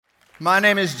My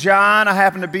name is John. I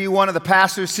happen to be one of the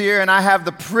pastors here, and I have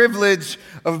the privilege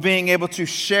of being able to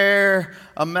share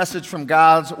a message from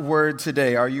God's Word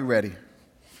today. Are you ready?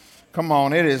 Come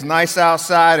on, it is nice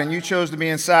outside, and you chose to be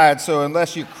inside, so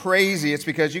unless you're crazy, it's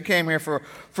because you came here for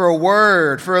a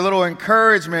word, for a little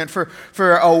encouragement,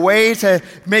 for a way to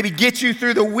maybe get you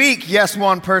through the week. Yes,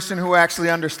 one person who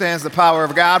actually understands the power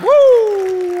of God.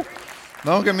 Woo!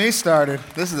 Don't get me started.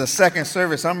 This is the second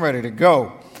service. I'm ready to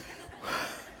go.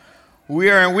 We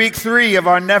are in week 3 of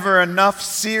our Never Enough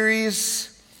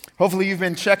series. Hopefully you've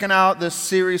been checking out this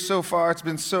series so far. It's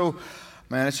been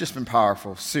it's just been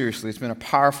powerful. Seriously, it's been a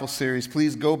powerful series.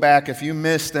 Please go back. If you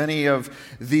missed any of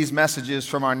these messages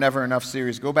from our Never Enough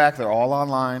series, go back. They're all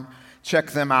online.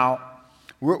 Check them out.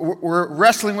 We're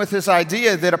wrestling with this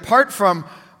idea that apart from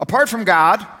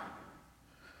God,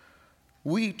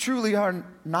 we truly are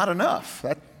not enough.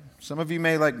 Some of you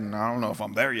may I don't know if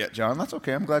I'm there yet, John. That's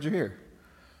okay. I'm glad you're here.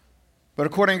 But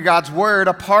according to God's Word,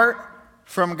 apart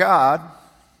from God,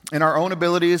 in our own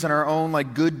abilities and our own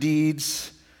good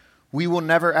deeds, we will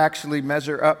never actually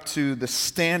measure up to the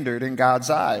standard in God's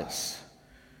eyes.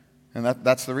 And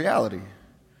that's the reality.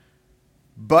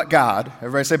 But God,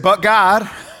 everybody say, but God.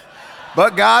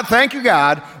 But God, thank you,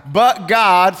 God. But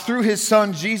God, through His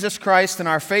Son, Jesus Christ, and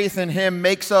our faith in Him,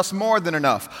 makes us more than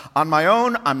enough. On my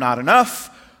own, I'm not enough.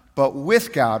 But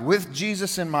with God, with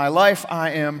Jesus in my life,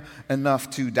 I am enough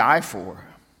to die for.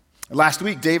 Last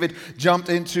week, David jumped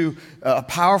into a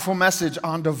powerful message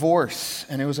on divorce,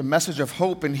 and it was a message of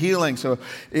hope and healing. So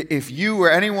if you or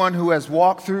anyone who has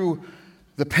walked through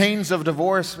the pains of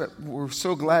divorce, we're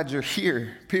so glad you're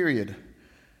here, period.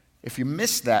 If you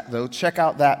missed that, though, check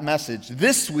out that message.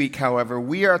 This week, however,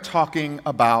 we are talking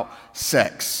about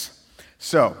sex.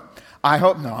 So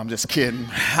I'm just kidding.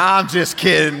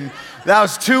 That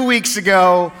was 2 weeks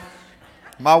ago.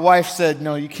 My wife said,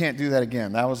 no, you can't do that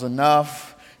again. That was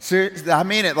enough. Seriously, I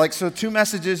mean it. So 2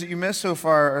 messages that you missed so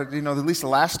far, are, at least the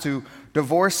last 2,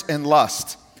 divorce and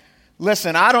lust.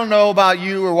 Listen, I don't know about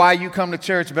you or why you come to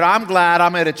church, but I'm glad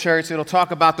I'm at a church that'll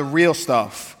talk about the real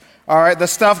stuff. All right, the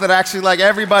stuff that actually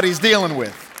everybody's dealing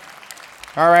with.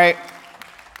 All right.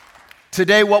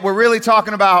 Today, what we're really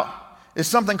talking about is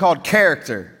something called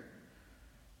character.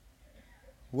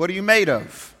 What are you made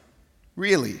of?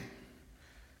 Really?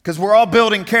 Because we're all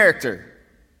building character.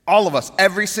 All of us,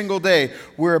 every single day,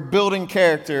 we're building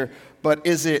character, but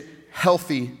is it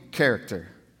healthy character?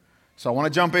 So I want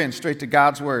to jump in straight to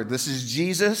God's Word. This is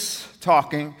Jesus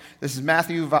talking. This is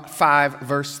Matthew 5,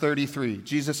 verse 33.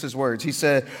 Jesus' words. He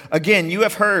said, again, you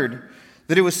have heard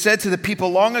that it was said to the people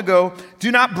long ago,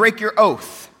 do not break your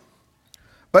oath,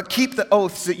 but keep the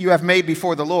oaths that you have made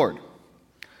before the Lord.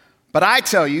 But I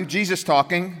tell you, Jesus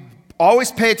talking,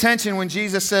 always pay attention when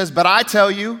Jesus says, but I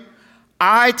tell you,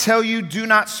 do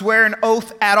not swear an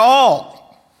oath at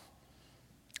all.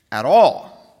 At all.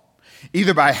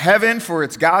 Either by heaven, for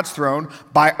it's God's throne,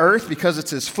 by earth, because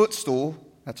it's His footstool,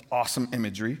 that's awesome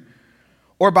imagery,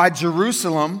 or by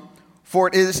Jerusalem, for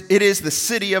it is the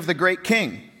city of the great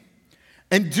King.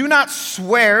 And do not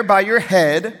swear by your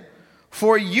head,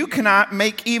 for you cannot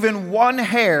make even one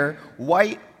hair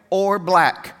white or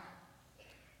black,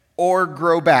 or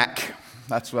grow back.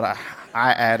 That's what I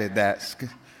added that.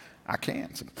 I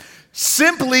can't.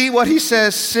 Simply, what he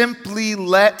says, simply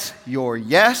let your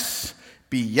yes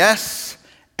be yes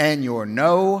and your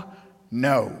no,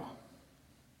 no.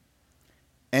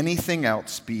 Anything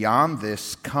else beyond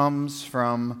this comes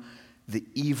from the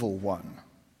evil one.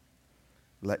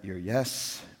 Let your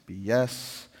yes be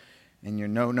yes and your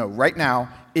no, no. Right now,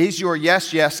 is your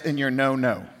yes, yes and your no,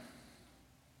 no?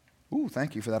 Ooh,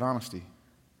 thank you for that honesty.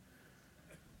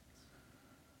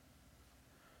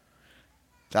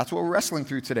 That's what we're wrestling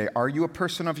through today. Are you a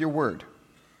person of your word?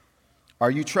 Are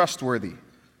you trustworthy?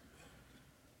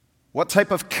 What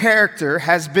type of character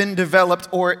has been developed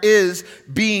or is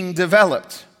being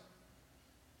developed?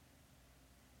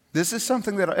 This is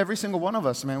something that every single one of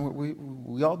us,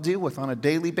 we all deal with on a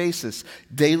daily basis.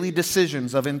 Daily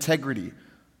decisions of integrity.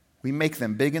 We make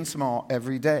them big and small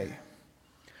every day.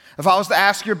 If I was to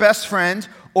ask your best friend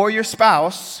or your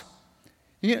spouse,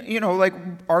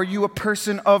 are you a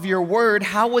person of your word?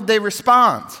 How would they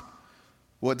respond?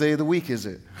 What day of the week is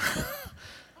it?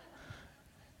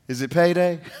 Is it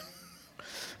payday?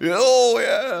 Oh,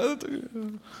 yeah.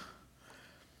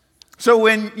 So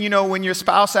when your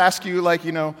spouse asks you,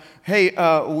 hey,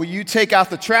 will you take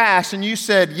out the trash? And you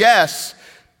said yes.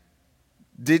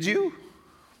 Did you?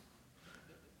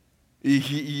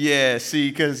 Yeah, see,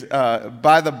 because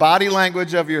by the body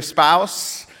language of your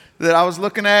spouse that I was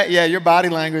looking at, your body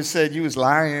language said you was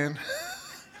lying.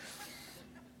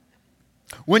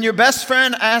 When your best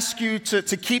friend asked you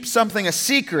to keep something a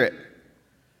secret,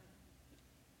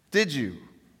 did you?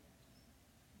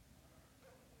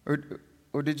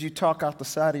 Or did you talk out the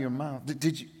side of your mouth?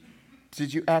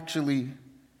 Did you actually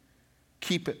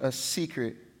keep it a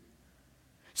secret?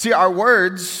 See, our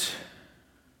words,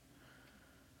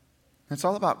 it's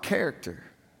all about character,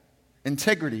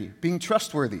 integrity, being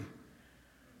trustworthy.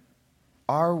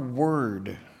 Our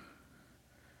word,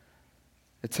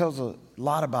 it tells a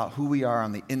lot about who we are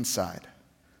on the inside.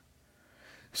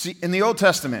 See, in the Old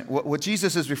Testament, what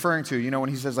Jesus is referring to, when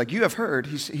he says, like, you have heard,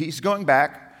 he's going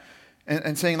back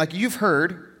and saying, like, you've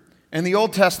heard, in the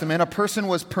Old Testament, a person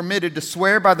was permitted to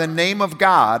swear by the name of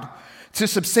God to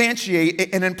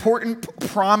substantiate an important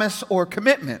promise or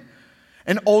commitment.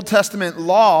 An Old Testament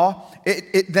law,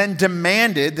 it then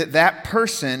demanded that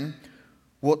person,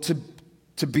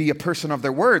 to be a person of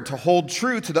their word, to hold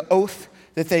true to the oath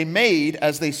that they made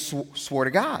as they swore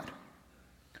to God.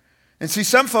 And see,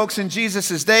 some folks in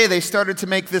Jesus' day, they started to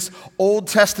make this Old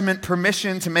Testament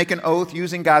permission to make an oath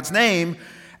using God's name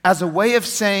as a way of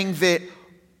saying that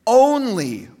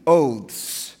only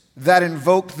oaths that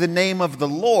invoked the name of the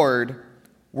Lord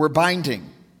were binding.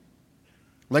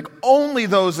 Like only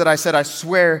those that I said, I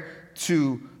swear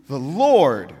to the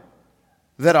Lord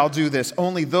that I'll do this,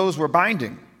 only those were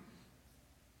binding.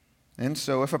 And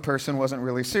so if a person wasn't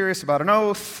really serious about an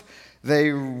oath,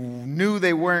 they knew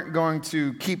they weren't going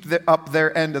to keep up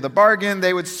their end of the bargain,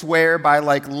 they would swear by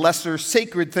like lesser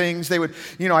sacred things. They would,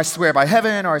 I swear by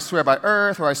heaven, or I swear by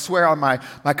earth, or I swear on my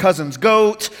cousin's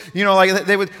goat.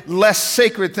 They would less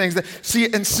sacred things.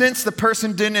 See, and since the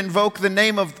person didn't invoke the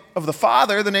name of the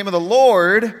Father, the name of the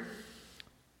Lord,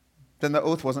 then the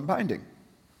oath wasn't binding.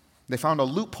 They found a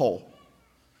loophole.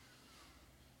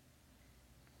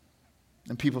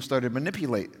 And people started to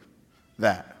manipulate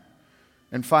that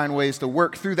and find ways to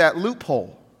work through that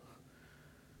loophole.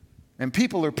 And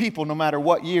people are people no matter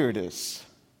what year it is.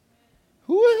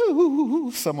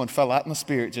 Woo! Someone fell out in the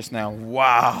spirit just now.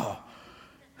 Wow.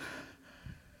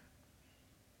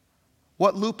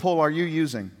 What loophole are you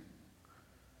using?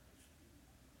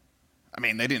 I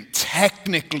mean, they didn't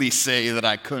technically say that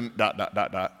I couldn't ...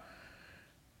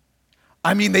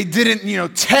 I mean, they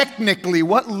didn't, technically,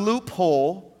 what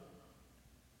loophole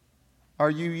are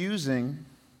you using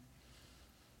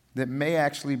that may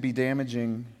actually be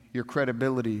damaging your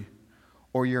credibility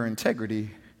or your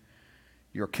integrity,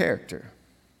 your character?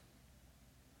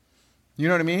 You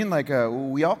know what I mean? Like,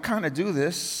 we all kind of do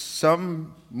this,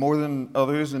 some more than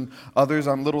others, and others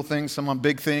on little things, some on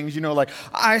big things. Like,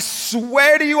 I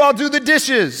swear to you I'll do the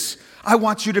dishes. I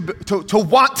want you to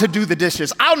want to do the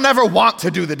dishes. I'll never want to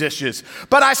do the dishes,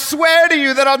 but I swear to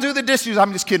you that I'll do the dishes.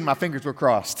 I'm just kidding, my fingers were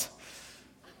crossed.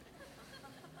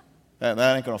 That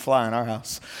ain't gonna fly in our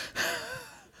house.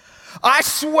 I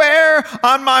swear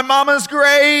on my mama's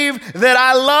grave that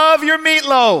I love your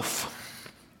meatloaf.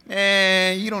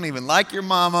 And you don't even like your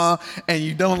mama, and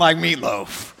you don't like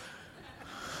meatloaf.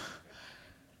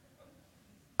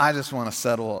 I just want to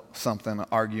settle something, an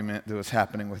argument that was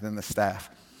happening within the staff.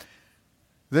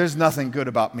 There's nothing good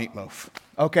about meatloaf,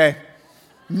 okay?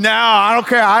 No, I don't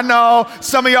care. I know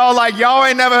some of y'all y'all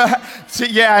ain't never,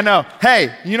 yeah, I know.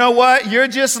 Hey, you know what? You're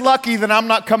just lucky that I'm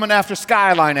not coming after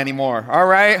Skyline anymore, all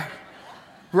right?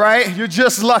 Right? You're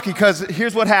just lucky because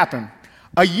here's what happened.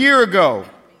 A year ago,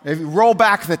 if you roll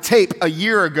back the tape a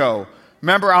year ago,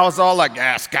 remember I was all like,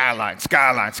 Skyline.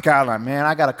 Man,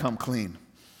 I got to come clean.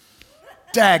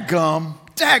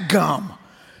 Dadgum.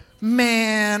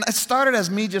 Man, it started as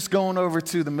me just going over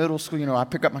to the middle school. I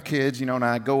pick up my kids, and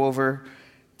I go over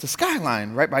to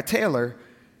Skyline, right by Taylor.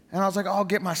 And I was like, I'll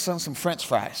get my son some French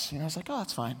fries. I was like, oh,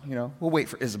 that's fine. We'll wait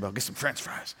for Isabel, get some French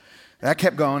fries. And I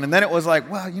kept going. And then it was like,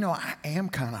 well, I am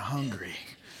kind of hungry.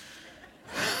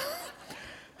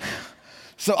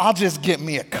 So I'll just get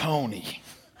me a Coney.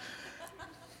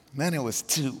 And then it was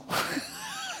 2.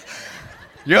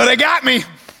 They got me.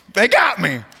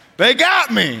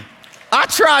 I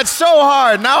tried so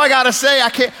hard. Now I got to say,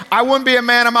 I wouldn't be a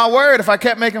man of my word if I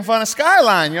kept making fun of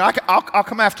Skyline. I'll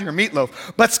come after your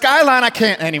meatloaf. But Skyline, I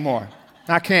can't anymore.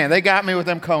 I can't. They got me with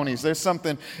them conies. There's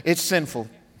something, it's sinful.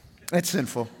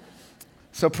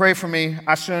 So pray for me.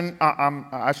 I shouldn't.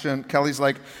 Kelly's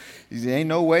like, there ain't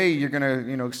no way you're going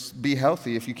to, be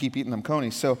healthy if you keep eating them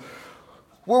conies. So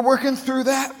we're working through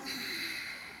that.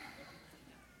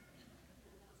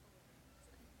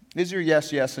 Is your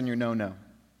yes, yes, and your no, no?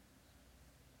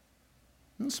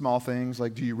 And small things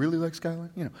like, do you really like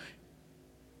Skyline?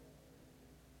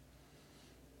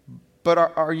 But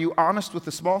are you honest with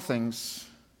the small things?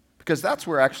 Because that's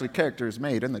where actually character is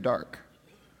made, in the dark,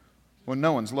 when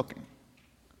no one's looking.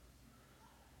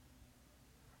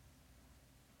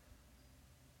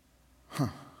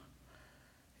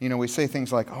 we say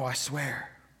things like, oh, I swear,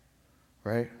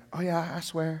 right? Oh, yeah, I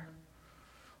swear.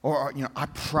 Or, I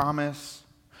promise.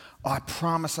 Oh, I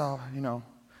promise I'll,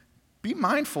 Be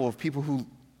mindful of people who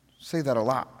say that a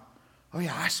lot. Oh,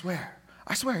 yeah, I swear.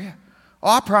 I swear, yeah. Oh,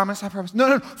 I promise.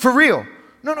 No, for real.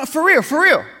 No, for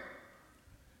real.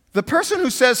 The person who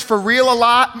says for real a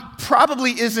lot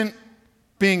probably isn't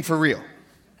being for real.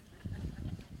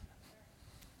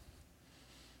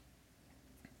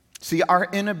 See, our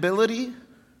inability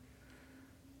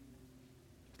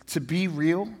to be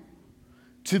real,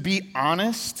 to be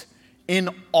honest in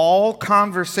all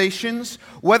conversations,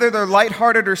 whether they're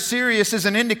lighthearted or serious, is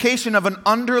an indication of an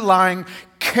underlying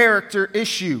character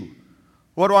issue.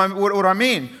 What do I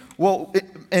mean? Well,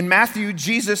 in Matthew,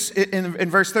 Jesus, in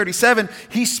verse 37,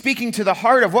 he's speaking to the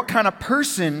heart of what kind of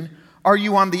person are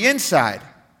you on the inside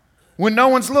when no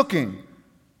one's looking?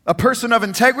 A person of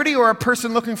integrity or a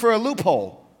person looking for a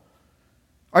loophole?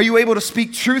 Are you able to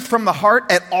speak truth from the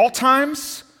heart at all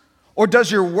times? Or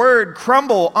does your word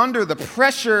crumble under the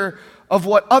pressure of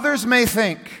what others may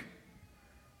think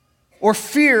or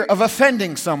fear of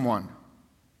offending someone?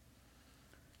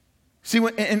 See,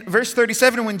 in verse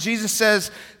 37, when Jesus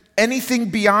says, anything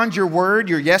beyond your word,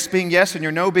 your yes being yes and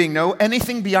your no being no,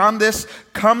 anything beyond this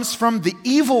comes from the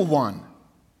evil one.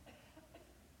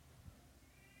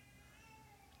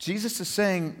 Jesus is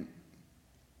saying,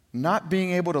 not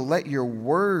being able to let your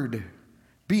word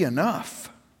be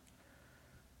enough.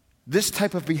 This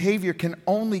type of behavior can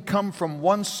only come from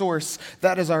one source,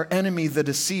 that is our enemy, the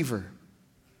deceiver.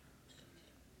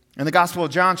 In the Gospel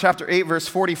of John, chapter 8, verse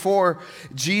 44,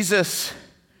 Jesus,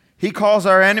 he calls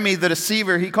our enemy the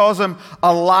deceiver. He calls him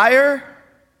a liar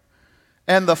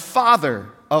and the father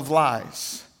of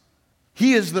lies.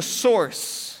 He is the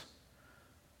source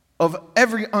of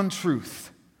every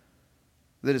untruth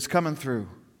that is coming through.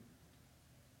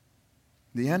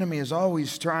 The enemy is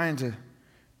always trying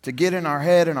to get in our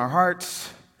head and our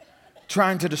hearts,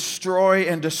 trying to destroy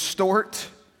and distort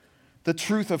the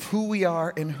truth of who we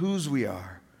are and whose we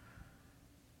are.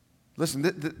 Listen,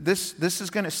 this is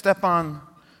going to step on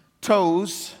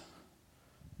toes,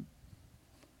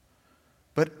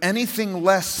 but anything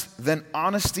less than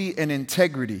honesty and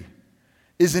integrity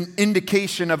is an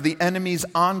indication of the enemy's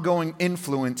ongoing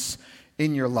influence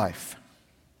in your life.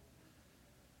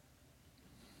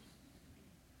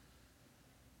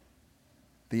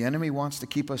 The enemy wants to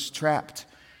keep us trapped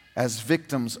as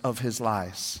victims of his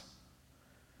lies.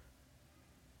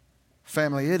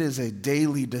 Family, it is a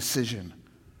daily decision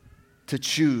to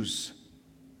choose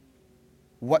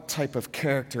what type of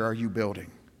character are you building.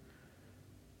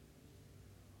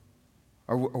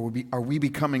 Are we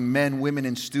becoming men, women,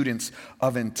 and students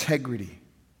of integrity?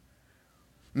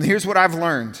 And here's what I've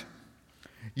learned.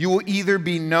 You will either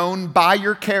be known by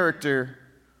your character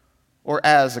or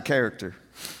as a character.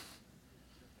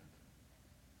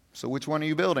 So which one are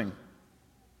you building?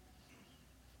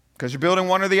 Because you're building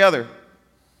one or the other.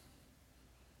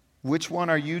 Which one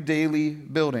are you daily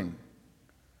building?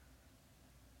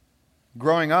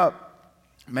 Growing up,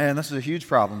 man, this is a huge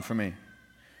problem for me.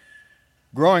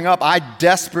 Growing up, I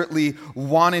desperately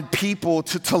wanted people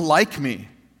to like me.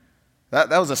 That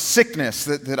was a sickness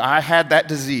that I had that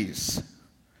disease.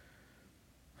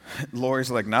 Lori's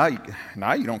like, nah,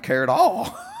 you don't care at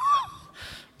all.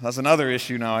 That's another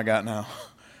issue I got now.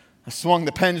 I swung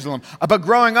the pendulum. But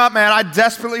growing up, man, I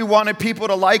desperately wanted people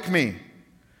to like me,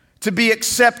 to be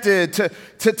accepted,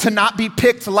 to not be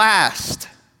picked last.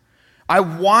 I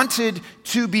wanted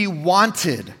to be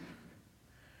wanted.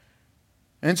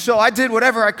 And so I did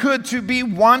whatever I could to be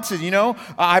wanted,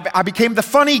 I became the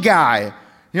funny guy.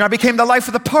 I became the life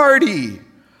of the party.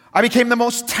 I became the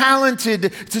most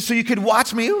talented so you could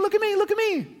watch me. Ooh, look at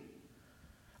me.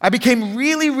 I became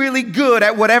really, really good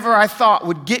at whatever I thought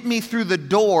would get me through the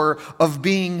door of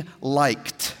being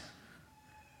liked.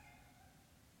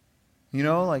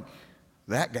 Like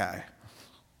that guy.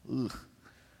 Ugh.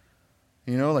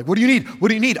 Like, what do you need? What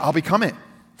do you need? I'll become it.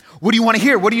 What do you want to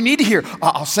hear? What do you need to hear?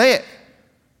 I'll say it.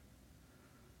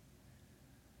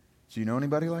 Do you know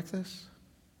anybody like this?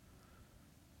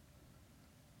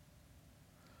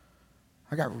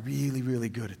 I got really, really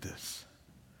good at this.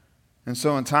 And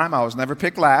so in time, I was never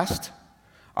picked last.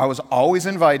 I was always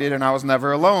invited, and I was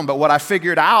never alone. But what I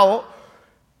figured out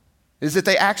is that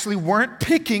they actually weren't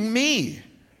picking me.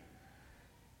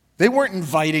 They weren't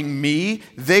inviting me.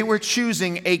 They were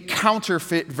choosing a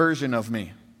counterfeit version of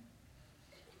me.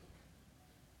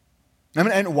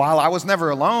 And while I was never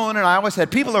alone, and I always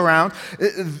had people around,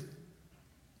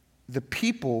 the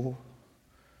people,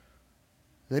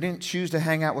 they didn't choose to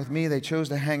hang out with me. They chose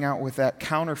to hang out with that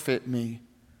counterfeit me.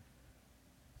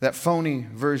 that phony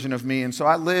version of me. And so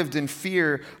I lived in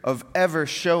fear of ever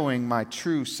showing my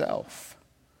true self.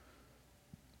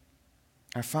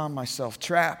 I found myself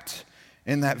trapped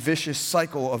in that vicious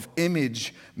cycle of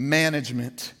image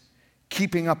management,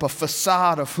 keeping up a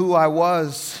facade of who I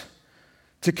was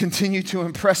to continue to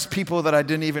impress people that I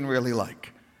didn't even really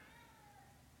like.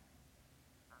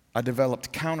 I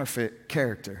developed counterfeit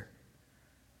character.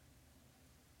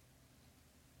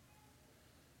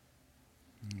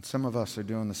 And some of us are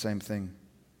doing the same thing.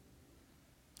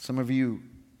 Some of you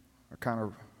are kind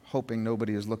of hoping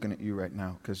nobody is looking at you right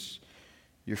now because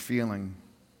you're feeling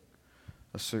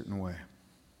a certain way.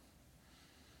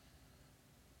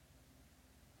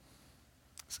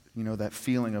 You know, that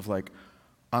feeling of like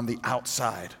on the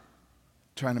outside,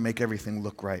 trying to make everything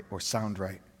look right or sound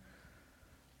right.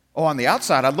 Oh, on the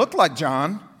outside, I looked like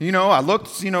John. I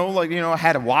looked, I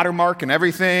had a watermark and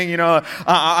everything.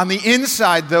 On the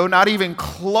inside, though, not even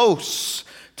close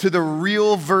to the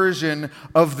real version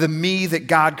of the me that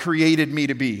God created me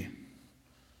to be.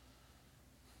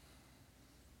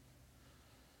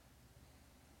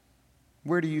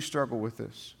 Where do you struggle with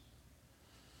this?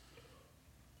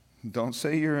 Don't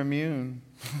say you're immune.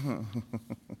 The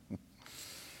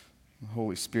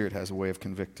Holy Spirit has a way of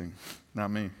convicting, not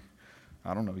me.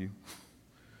 I don't know you.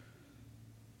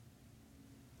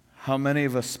 How many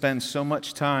of us spend so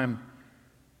much time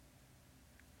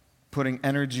putting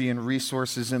energy and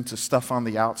resources into stuff on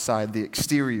the outside, the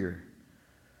exterior?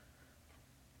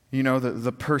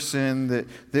 The person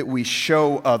that we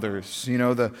show others,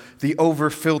 the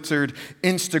over-filtered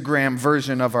Instagram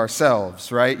version of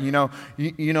ourselves, right?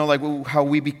 Like how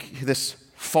we this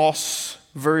false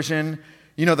version,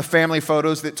 the family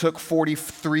photos that took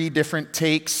 43 different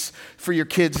takes for your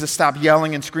kids to stop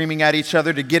yelling and screaming at each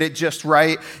other to get it just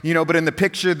right, but in the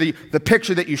picture, the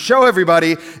picture that you show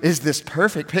everybody is this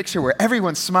perfect picture where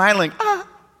everyone's smiling,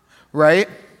 right?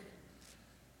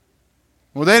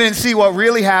 Well, they didn't see what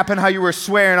really happened, how you were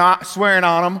swearing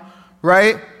on them,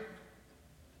 right?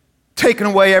 Taking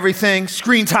away everything,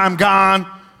 screen time gone,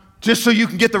 just so you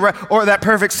can get the right, or that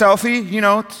perfect selfie,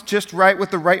 just right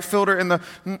with the right filter and the,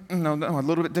 no, a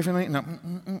little bit differently. No.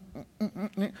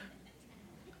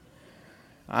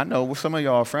 I know some of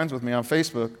y'all are friends with me on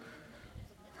Facebook.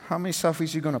 How many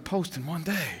selfies you going to post in one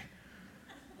day?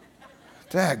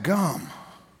 Dadgum.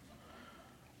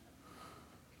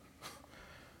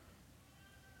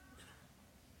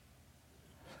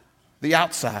 The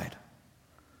outside.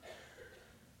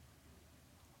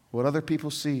 What other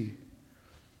people see.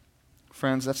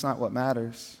 Friends, that's not what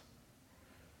matters.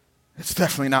 It's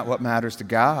definitely not what matters to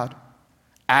God.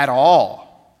 At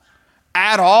all.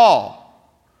 At all.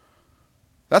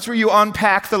 That's where you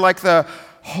unpack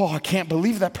I can't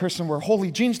believe that person wore holy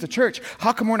jeans to church.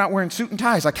 How come we're not wearing suit and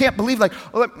ties? I can't believe,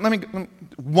 let me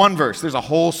one verse. There's a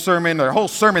whole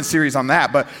sermon series on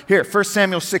that. But here, 1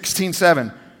 Samuel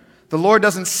 16:7. The Lord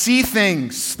doesn't see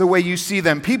things the way you see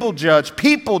them. People judge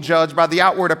by the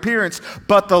outward appearance,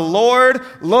 but the Lord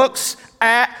looks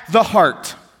at the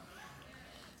heart.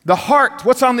 The heart,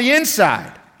 what's on the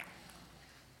inside?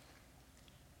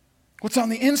 What's on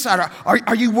the inside?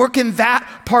 Are you working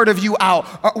that part of you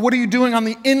out? What are you doing on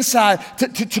the inside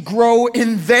to grow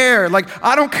in there?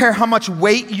 I don't care how much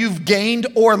weight you've gained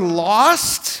or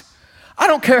lost. I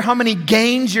don't care how many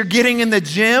gains you're getting in the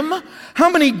gym. How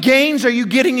many gains are you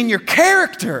getting in your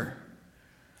character?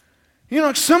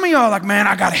 Some of y'all are like, man,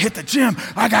 I got to hit the gym.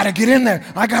 I got to get in there.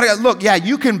 Look, yeah,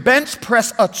 you can bench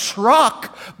press a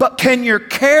truck, but can your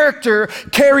character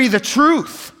carry the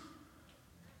truth?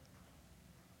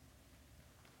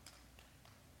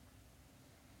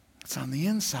 It's on the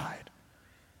inside.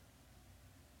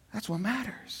 That's what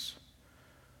matters.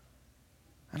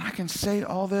 And I can say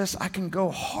all this, I can go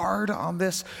hard on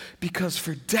this because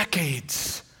for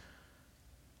decades,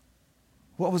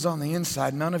 what was on the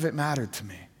inside, none of it mattered to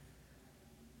me.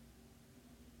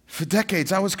 For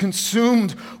decades, I was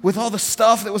consumed with all the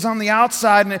stuff that was on the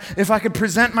outside, and if I could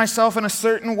present myself in a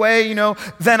certain way,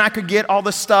 then I could get all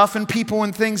the stuff and people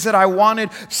and things that I wanted,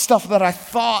 stuff that I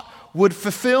thought would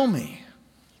fulfill me.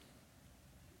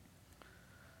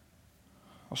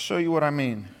 I'll show you what I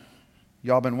mean.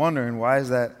 Y'all been wondering, why is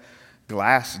that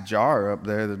glass jar up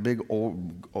there, the big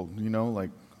old, I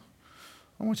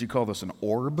want you to call this an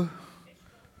orb,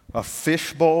 a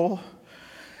fish bowl.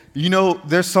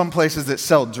 There's some places that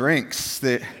sell drinks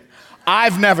that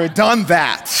I've never done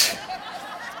that,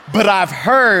 but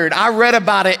I read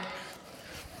about it.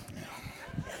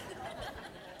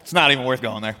 It's not even worth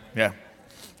going there. Yeah.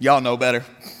 Y'all know better.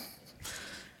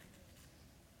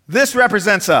 This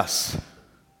represents us,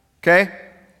 okay?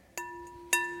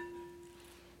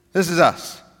 This is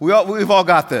us. We've all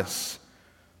got this.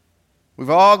 We've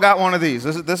all got one of these.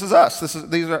 This is us. This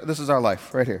is our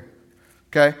life right here.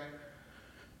 Okay?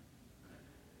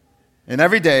 And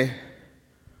every day,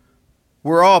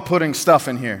 we're all putting stuff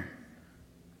in here.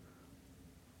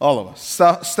 All of us.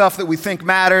 Stuff that we think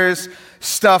matters,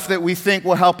 stuff that we think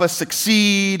will help us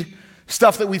succeed,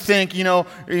 stuff that we think,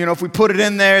 if we put it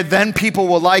in there, then people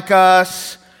will like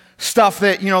us. Stuff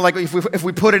that, like if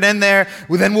we put it in there,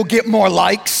 then we'll get more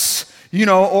likes,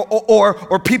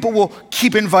 or people will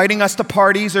keep inviting us to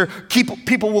parties, or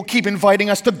people will keep inviting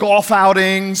us to golf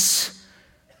outings.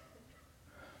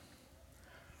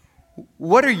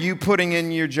 What are you putting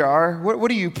in your jar? What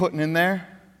are you putting in there?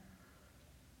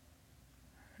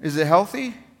 Is it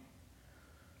healthy?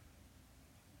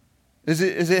 Is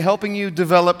it helping you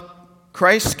develop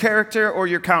Christ's character or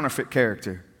your counterfeit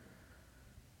character?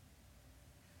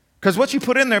 Because what you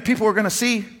put in there, people are going to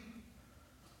see.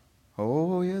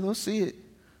 Oh, yeah, they'll see it.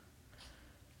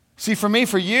 See, for me,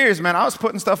 for years, man, I was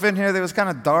putting stuff in here that was kind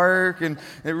of dark, and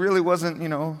it really wasn't,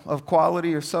 of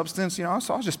quality or substance, so I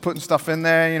was just putting stuff in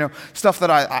there, stuff that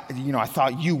I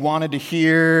thought you wanted to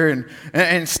hear,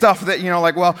 and stuff that,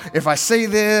 well, if I say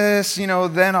this,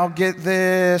 then I'll get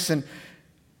this, and,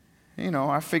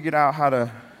 I figured out how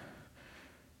to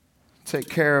take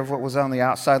care of what was on the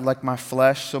outside like my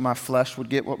flesh, so my flesh would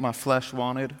get what my flesh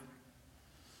wanted.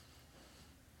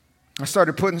 I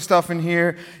started putting stuff in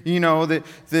here,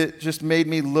 that just made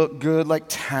me look good, like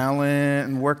talent,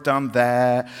 and worked on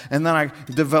that. And then I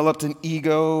developed an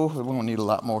ego. We won't need a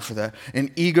lot more for that.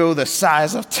 An ego the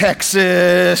size of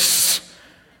Texas.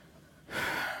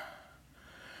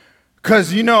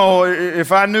 Because,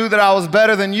 if I knew that I was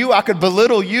better than you, I could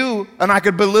belittle you, and I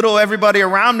could belittle everybody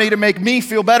around me to make me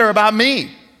feel better about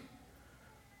me.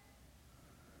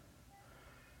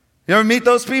 You ever meet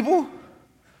those people?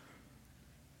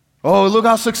 Oh, look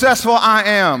how successful I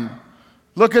am.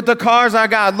 Look at the cars I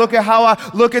got. Look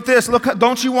at this.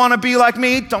 Don't you want to be like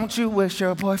me? Don't you wish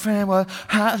your boyfriend was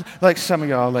hot? Like some of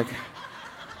y'all,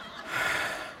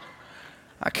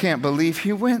 I can't believe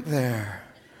he went there.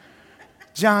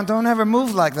 John, don't ever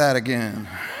move like that again.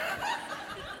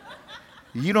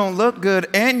 You don't look good,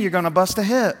 and you're going to bust a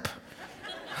hip.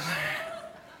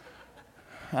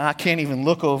 I can't even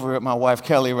look over at my wife,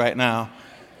 Kelly, right now.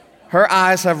 Her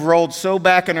eyes have rolled so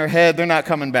back in her head, they're not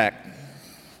coming back.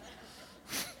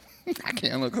 I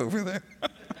can't look over there.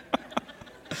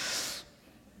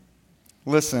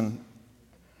 Listen,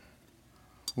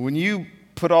 when you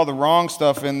put all the wrong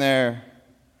stuff in there,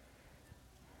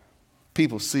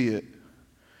 people see it.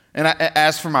 And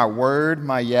as for my word,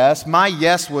 my yes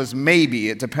was maybe.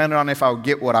 It depended on if I would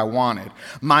get what I wanted.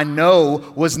 My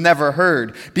no was never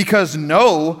heard, because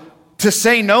to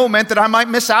say no meant that I might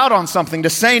miss out on something. To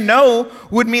say no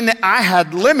would mean that I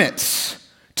had limits.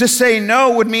 To say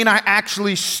no would mean I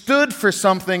actually stood for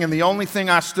something, and the only thing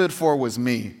I stood for was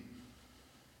me.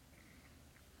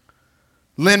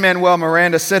 Lin-Manuel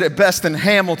Miranda said it best in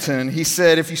Hamilton. He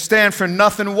said, "If you stand for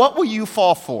nothing, what will you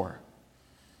fall for?"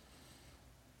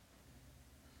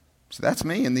 So that's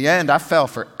me. In the end, I fell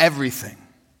for everything.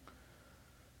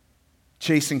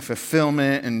 Chasing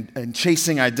fulfillment and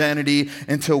chasing identity,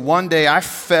 until one day I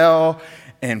fell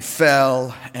and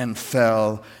fell and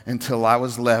fell until I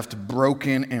was left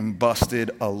broken and busted,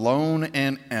 alone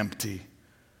and empty.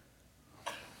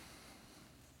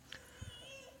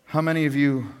 How many of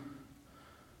you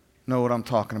know what I'm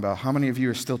talking about? How many of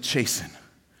you are still chasing?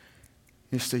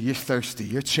 You're thirsty,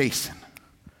 you're chasing.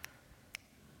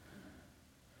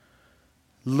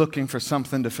 Looking for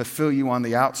something to fulfill you on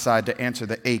the outside to answer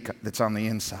the ache that's on the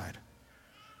inside.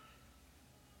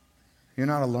 You're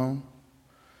not alone.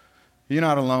 You're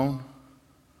not alone.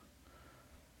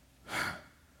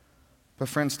 But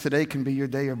friends, today can be your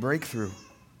day of breakthrough.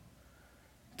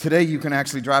 Today you can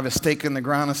actually drive a stake in the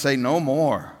ground and say, no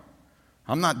more.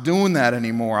 I'm not doing that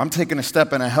anymore. I'm taking a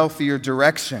step in a healthier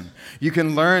direction. You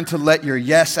can learn to let your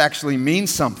yes actually mean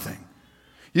something.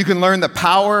 You can learn the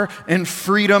power and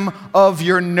freedom of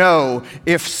your no.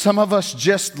 If some of us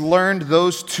just learned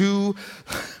those two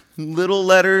little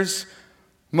letters,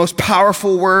 most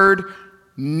powerful word,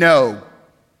 no.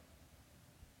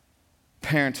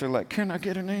 Parents are like, can I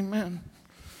get an amen?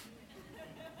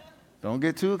 Don't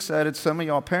get too excited. Some of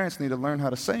y'all parents need to learn how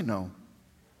to say no.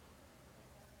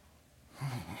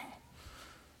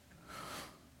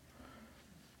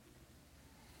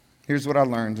 Here's what I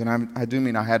learned, and I do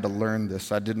mean I had to learn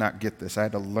this. I did not get this. I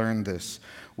had to learn this.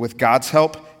 With God's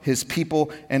help, His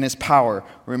people, and His power.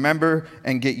 Remember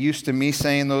and get used to me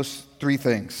saying those three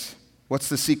things. What's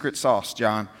the secret sauce,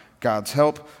 John? God's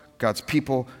help, God's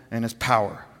people, and His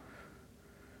power.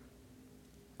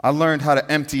 I learned how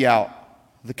to empty out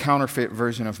the counterfeit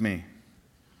version of me.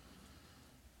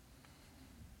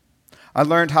 I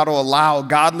learned how to allow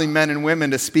godly men and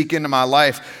women to speak into my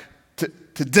life,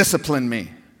 to discipline me,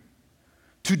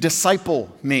 to disciple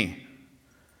me,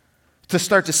 to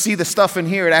start to see the stuff in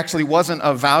here. It actually wasn't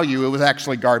of value. It was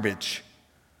actually garbage.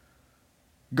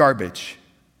 Garbage.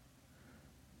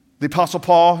 The Apostle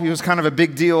Paul, he was kind of a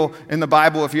big deal in the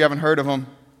Bible if you haven't heard of him.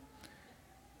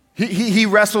 He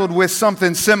wrestled with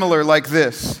something similar like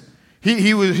this.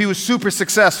 He was super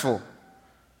successful.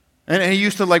 And he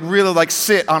used to really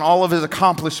sit on all of his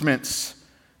accomplishments,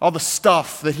 all the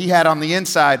stuff that he had on the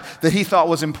inside that he thought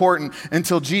was important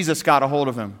until Jesus got a hold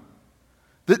of him.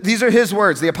 These are his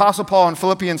words. The Apostle Paul in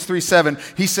Philippians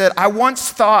 3:7, he said, I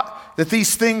once thought that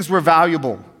these things were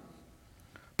valuable,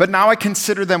 but now I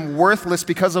consider them worthless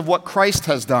because of what Christ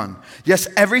has done. Yes,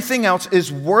 everything else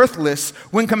is worthless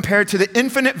when compared to the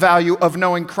infinite value of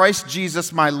knowing Christ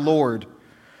Jesus my Lord.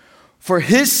 For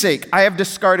his sake, I have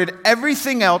discarded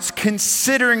everything else,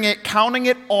 considering it, counting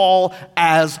it all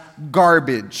as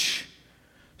garbage,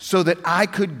 so that I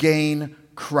could gain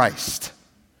Christ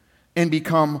and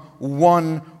become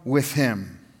one with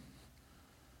him.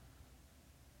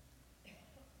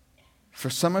 For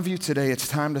some of you today, it's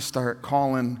time to start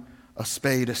calling a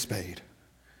spade,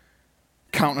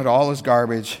 counting it all as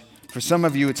garbage. For some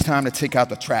of you, it's time to take out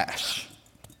the trash.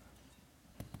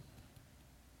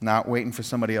 Not waiting for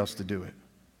somebody else to do it.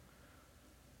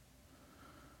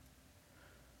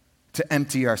 To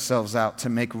empty ourselves out, to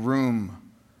make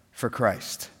room for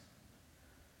Christ.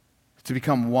 To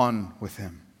become one with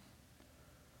him.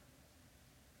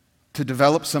 To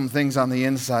develop some things on the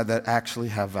inside that actually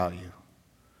have value.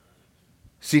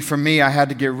 See, for me, I had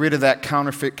to get rid of that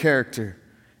counterfeit character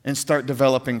and start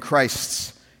developing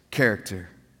Christ's character.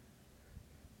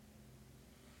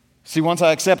 See, once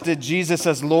I accepted Jesus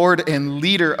as Lord and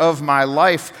leader of my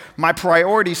life, my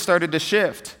priorities started to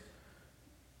shift.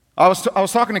 I was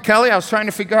talking to Kelly. I was trying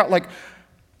to figure out,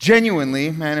 genuinely,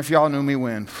 man, if y'all knew me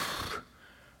when.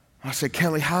 I said,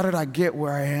 Kelly, how did I get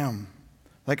where I am?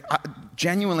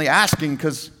 Genuinely asking,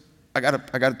 because I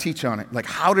gotta teach on it.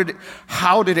 How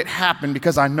did it happen?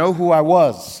 Because I know who I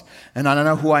was, and I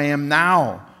know who I am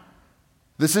now.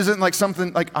 This isn't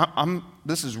something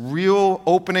this is real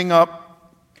opening up.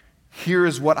 Here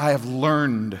is what I have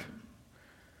learned.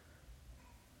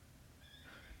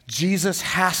 Jesus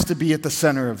has to be at the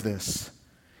center of this.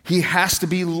 He has to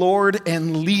be Lord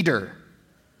and leader.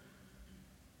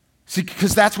 See,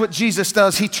 because that's what Jesus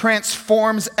does. He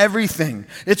transforms everything.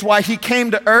 It's why he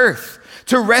came to earth,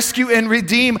 to rescue and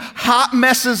redeem hot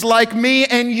messes like me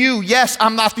and you. Yes,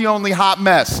 I'm not the only hot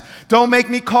mess. Don't make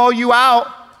me call you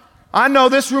out. I know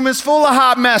this room is full of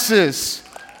hot messes.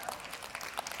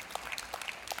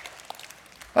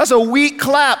 That's a weak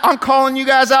clap. I'm calling you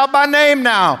guys out by name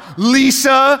now.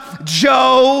 Lisa,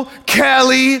 Joe,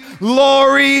 Kelly,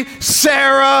 Lori,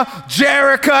 Sarah,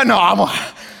 Jerica. No,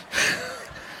 I'm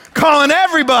calling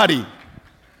everybody.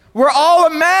 We're all a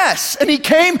mess. And he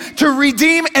came to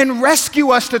redeem and rescue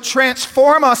us, to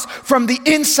transform us from the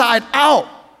inside out.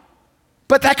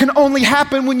 But that can only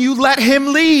happen when you let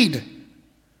him lead.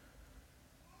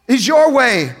 Is your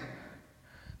way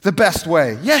the best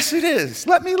way? Yes, it is.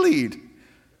 Let me lead.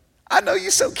 I know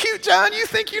you're so cute, John. You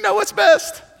think you know what's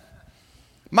best.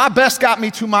 My best got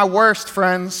me to my worst,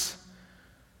 friends.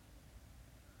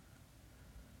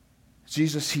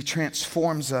 Jesus, he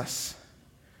transforms us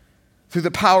through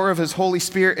the power of his Holy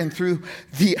Spirit and through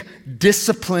the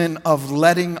discipline of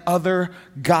letting other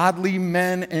godly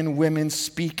men and women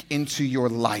speak into your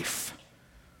life.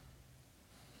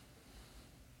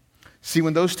 See,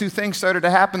 when those two things started to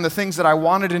happen, the things that I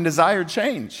wanted and desired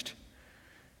changed.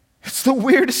 It's the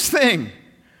weirdest thing.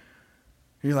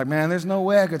 You're like, man, there's no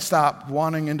way I could stop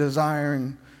wanting and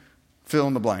desiring fill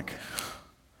in the blank.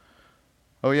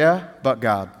 Oh yeah? But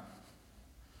God.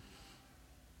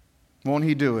 Won't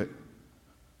he do it?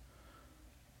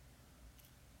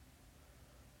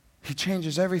 He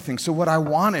changes everything. So what I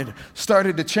wanted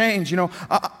started to change.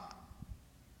 I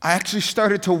actually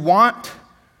started to want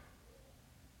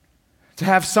to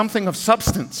have something of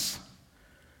substance.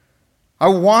 I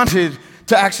wanted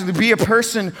to actually be a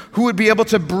person who would be able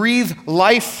to breathe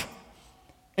life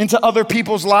into other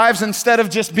people's lives instead of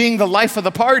just being the life of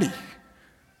the party.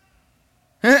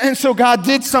 And so God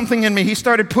did something in me. He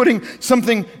started putting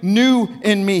something new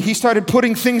in me. He started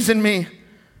putting things in me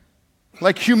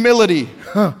like humility,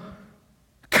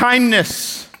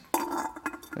 kindness.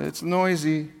 It's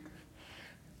noisy.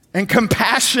 And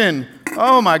compassion.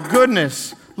 Oh my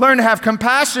goodness. Learn to have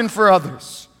compassion for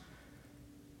others.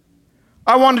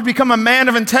 I wanted to become a man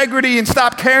of integrity and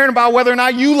stop caring about whether or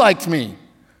not you liked me.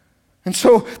 And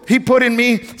so he put in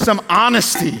me some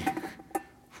honesty,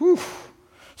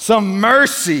 some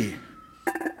mercy,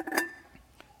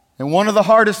 And one of the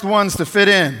hardest ones to fit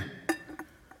in,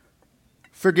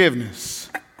 forgiveness.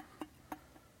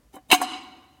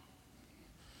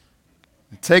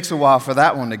 It takes a while for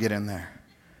that one to get in there.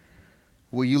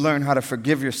 Will you learn how to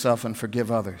forgive yourself and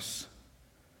forgive others?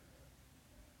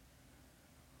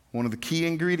 One of the key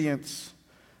ingredients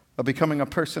of becoming a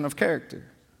person of character.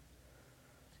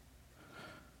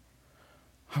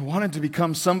 I wanted to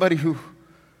become somebody who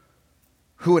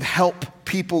would help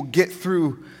people get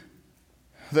through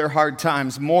their hard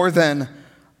times more than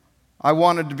I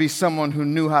wanted to be someone who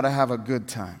knew how to have a good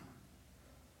time.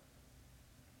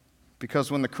 Because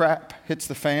when the crap hits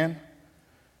the fan,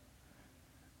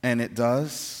 and it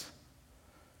does,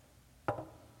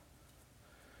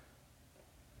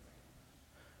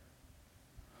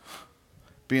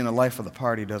 being the life of the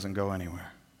party doesn't go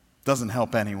anywhere. Doesn't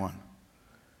help anyone.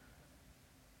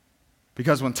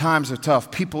 Because when times are tough,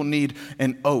 people need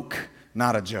an oak,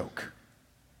 not a joke.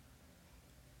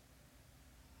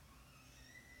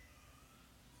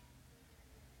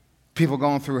 People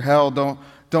going through hell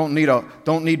don't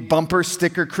need bumper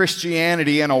sticker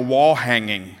Christianity and a wall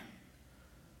hanging.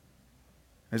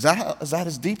 Is that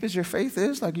as deep as your faith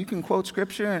is? Like you can quote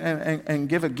scripture and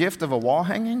give a gift of a wall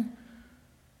hanging?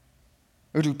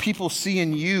 Or do people see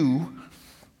in you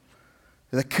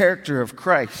the character of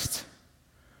Christ?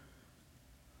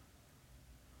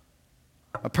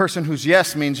 A person whose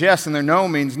yes means yes and their no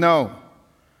means no.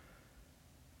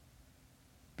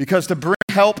 Because to bring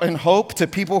help and hope to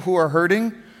people who are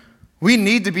hurting, we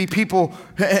need to be people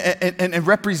and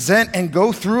represent and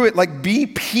go through it. Like be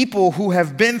people who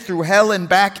have been through hell and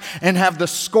back and have the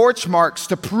scorch marks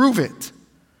to prove it.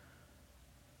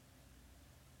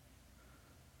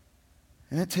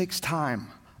 And it takes time,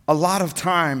 a lot of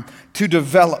time to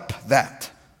develop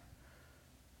that.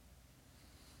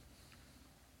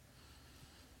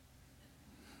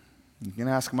 You can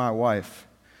ask my wife.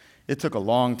 It took a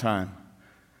long time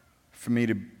for me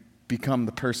to become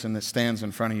the person that stands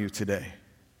in front of you today.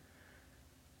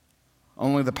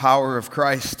 Only the power of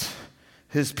Christ,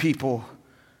 His people,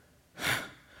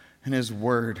 and His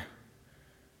Word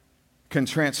can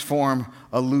transform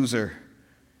a loser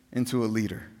into a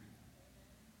leader.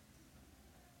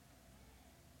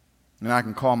 And I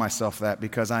can call myself that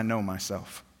because I know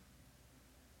myself.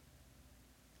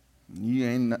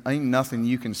 Ain't nothing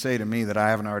you can say to me that I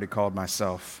haven't already called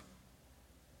myself.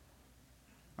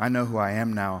 I know who I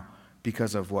am now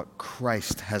because of what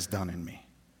Christ has done in me.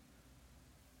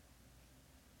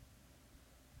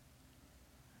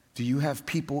 Do you have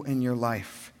people in your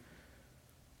life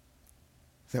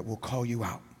that will call you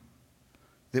out,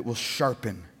 that will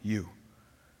sharpen you?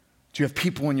 Do you have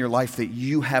people in your life that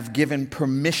you have given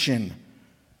permission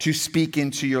to speak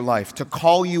into your life, to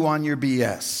call you on your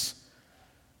BS?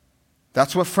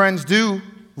 That's what friends do,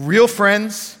 real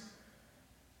friends.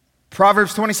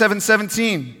 Proverbs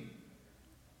 27:17.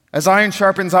 As iron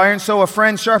sharpens iron, so a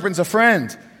friend sharpens a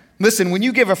friend. Listen, when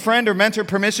you give a friend or mentor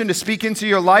permission to speak into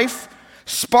your life,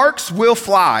 sparks will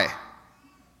fly.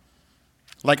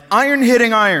 Like iron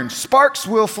hitting iron, sparks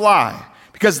will fly.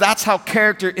 Because that's how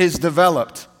character is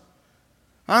developed.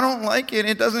 I don't like it.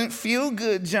 It doesn't feel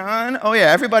good, John. Oh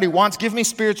yeah, everybody wants, give me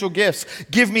spiritual gifts.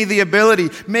 Give me the ability.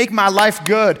 Make my life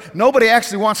good. Nobody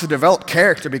actually wants to develop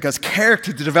character because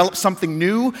character, to develop something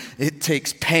new, it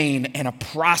takes pain and a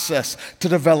process to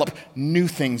develop new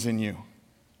things in you.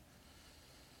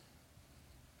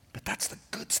 But that's the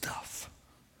good stuff.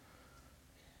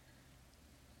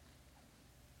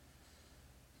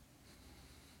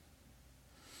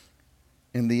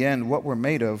 In the end, what we're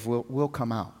made of will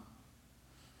come out.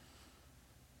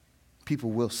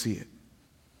 People will see it.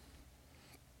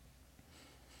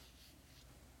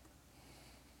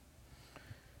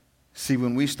 See,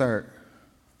 when we start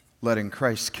letting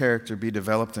Christ's character be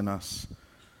developed in us,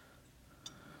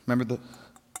 remember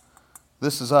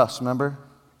this is us, remember?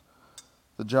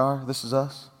 The jar, this is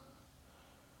us.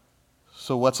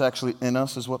 So what's actually in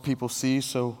us is what people see.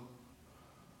 So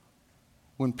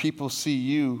when people see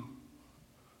you,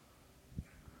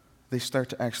 they start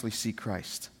to actually see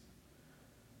Christ.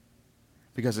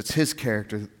 Because it's His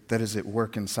character that is at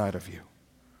work inside of you.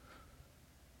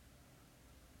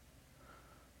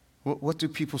 What do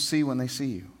people see when they see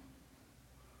you?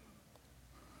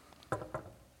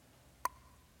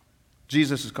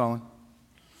 Jesus is calling.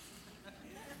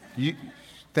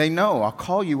 They know. I'll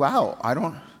call you out.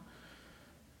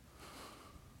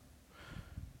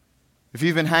 If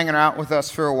you've been hanging out with us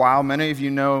for a while, many of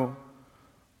you know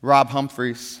Rob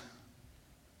Humphreys.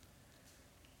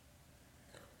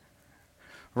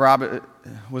 Rob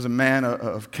was a man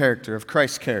of character, of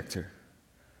Christ's character.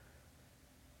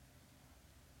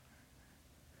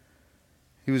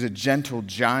 He was a gentle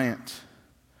giant,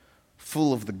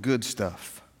 full of the good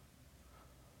stuff.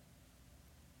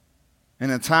 And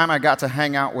the time I got to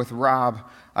hang out with Rob,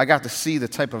 I got to see the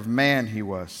type of man he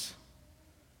was.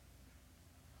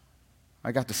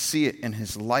 I got to see it in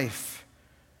his life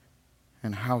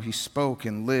and how he spoke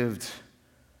and lived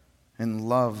and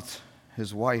loved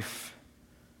his wife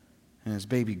and his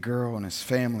baby girl and his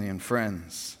family and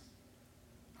friends.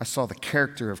 I saw the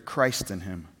character of Christ in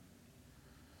him.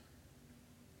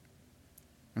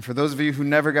 And for those of you who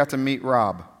never got to meet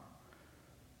Rob,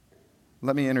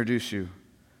 let me introduce you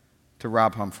to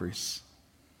Rob Humphreys.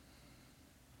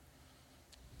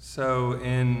 So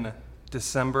in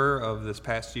December of this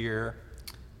past year,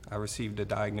 I received a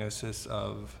diagnosis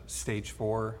of stage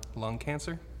 4 lung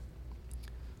cancer,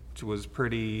 which was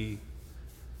pretty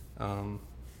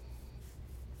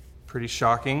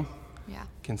shocking. Yeah.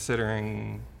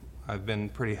 Considering I've been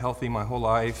pretty healthy my whole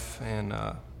life, and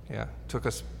took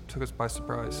us by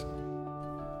surprise.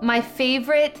 My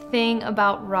favorite thing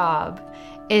about Rob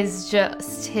is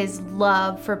just his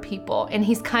love for people, and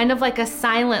he's kind of like a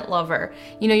silent lover.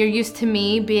 You know, you're used to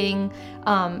me being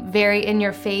very in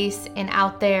your face and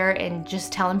out there and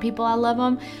just telling people I love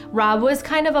them. Rob was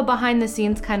kind of a behind the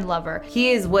scenes kind of lover.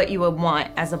 He is what you would want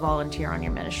as a volunteer on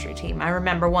your ministry team. I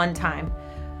remember one time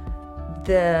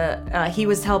he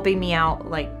was helping me out,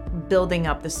 like building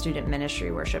up the student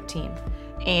ministry worship team.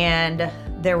 And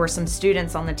there were some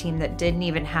students on the team that didn't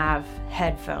even have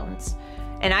headphones.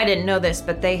 And I didn't know this,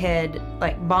 but they had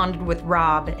like bonded with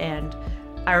Rob. And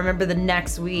I remember the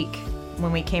next week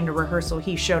when we came to rehearsal,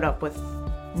 he showed up with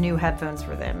new headphones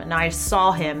for them. And I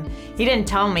saw him, he didn't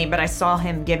tell me, but I saw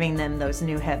him giving them those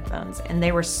new headphones. And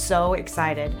they were so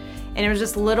excited. And it was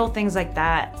just little things like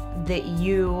that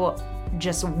you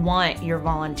just want your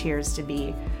volunteers to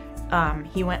be.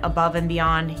 He went above and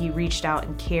beyond. He reached out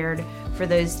and cared for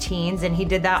those teens, and he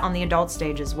did that on the adult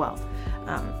stage as well.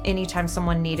 Anytime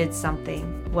someone needed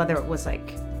something, whether it was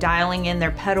like dialing in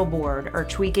their pedal board or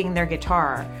tweaking their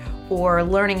guitar or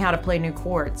learning how to play new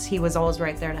chords, he was always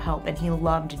right there to help, and he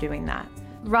loved doing that.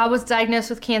 Rob was diagnosed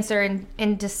with cancer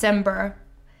in December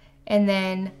and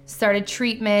then started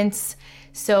treatments.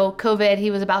 So COVID,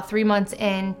 he was about 3 months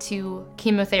into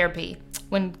chemotherapy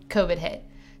when COVID hit.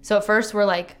 So at first we're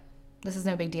like, this is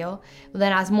no big deal. But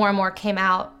then as more and more came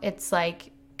out, it's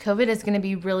like COVID is going to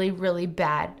be really, really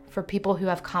bad for people who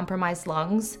have compromised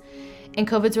lungs. And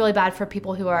COVID's really bad for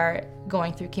people who are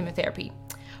going through chemotherapy.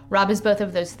 Rob is both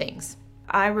of those things.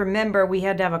 I remember we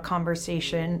had to have a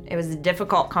conversation. It was a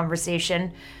difficult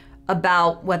conversation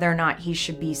about whether or not he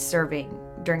should be serving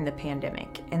during the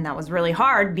pandemic. And that was really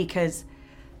hard because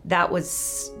that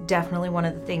was definitely one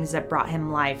of the things that brought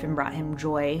him life and brought him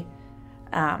joy.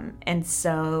 And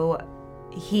so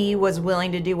he was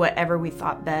willing to do whatever we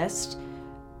thought best.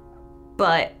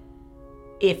 But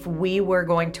if we were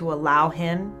going to allow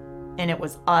him, and it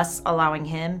was us allowing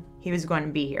him, he was going to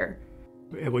be here.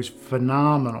 It was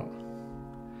phenomenal.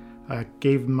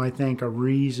 Gave him, I think, a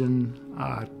reason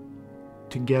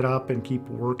to get up and keep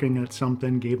working at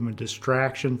something, gave him a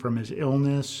distraction from his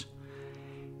illness.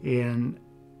 And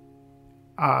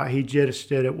he just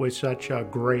did it with such a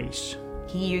grace.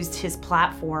 He used his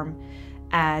platform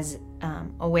as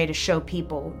a way to show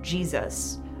people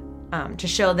Jesus, to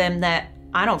show them that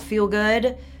I don't feel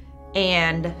good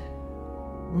and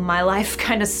my life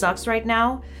kind of sucks right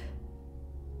now,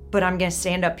 but I'm going to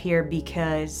stand up here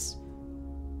because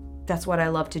that's what I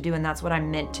love to do and that's what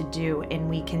I'm meant to do. And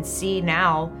we can see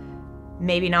now,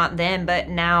 maybe not then, but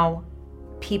now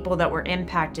people that were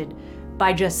impacted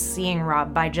by just seeing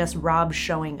Rob, by just Rob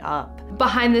showing up.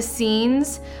 Behind the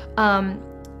scenes,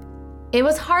 it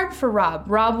was hard for Rob.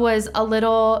 Rob was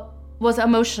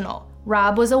emotional.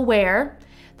 Rob was aware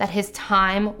that his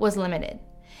time was limited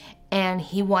and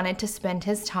he wanted to spend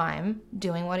his time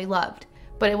doing what he loved.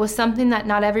 But it was something that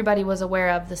not everybody was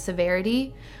aware of, the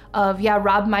severity of, yeah,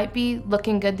 Rob might be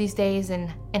looking good these days and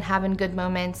having good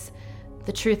moments.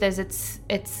 The truth is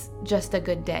it's just a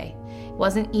good day. It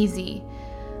wasn't easy.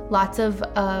 Lots of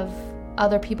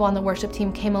other people on the worship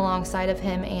team came alongside of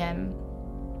him and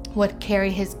would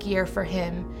carry his gear for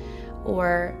him,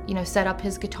 or set up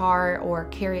his guitar or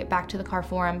carry it back to the car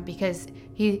for him because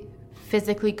he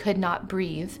physically could not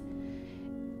breathe.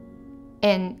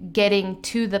 And getting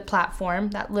to the platform,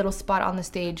 that little spot on the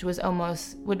stage, was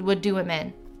almost would do him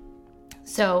in.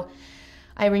 So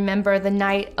I remember the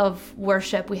night of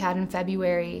worship we had in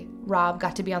February, Rob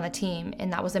got to be on the team,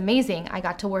 and that was amazing. I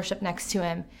got to worship next to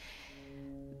him.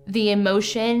 The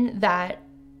emotion that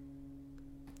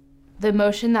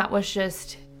was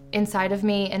just inside of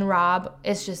me and Rob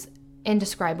is just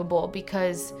indescribable,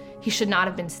 because he should not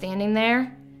have been standing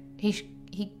there.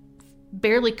 He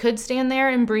barely could stand there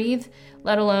and breathe,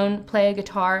 let alone play a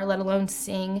guitar, let alone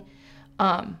sing.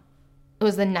 It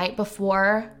was the night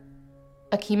before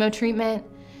a chemo treatment.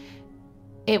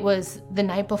 It was the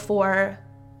night before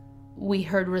we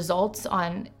heard results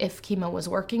on if chemo was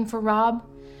working for Rob.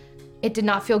 It did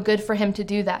not feel good for him to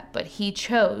do that, but he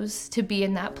chose to be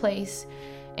in that place.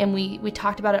 And we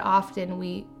talked about it often.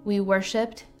 We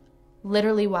worshiped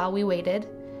literally while we waited.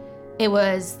 It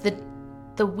was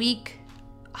the week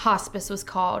hospice was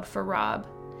called for Rob.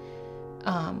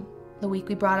 The week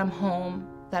we brought him home,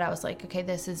 that I was like, okay,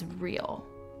 this is real.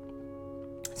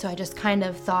 So I just kind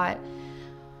of thought,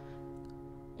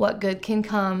 what good can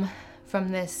come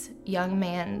from this young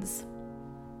man's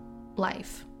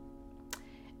life?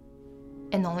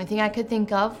 And the only thing I could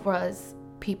think of was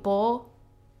people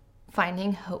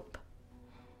finding hope.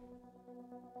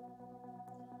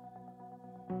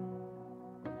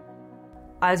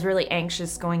 I was really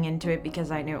anxious going into it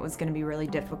because I knew it was going to be really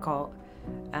difficult,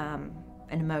 and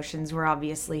emotions were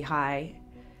obviously high.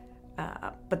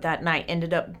 But that night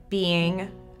ended up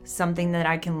being something that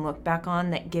I can look back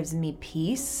on that gives me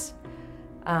peace.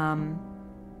 And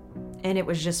it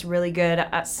was just really good.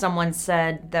 Someone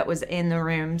said that was in the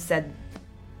room said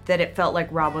that it felt like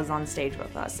Rob was on stage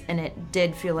with us, and it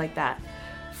did feel like that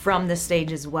from the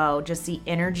stage as well. Just the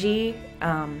energy,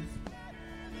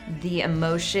 the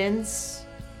emotions.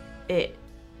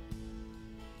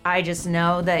 I just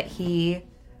know that he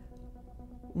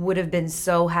would have been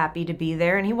so happy to be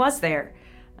there, and he was there.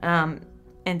 And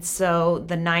so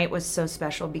the night was so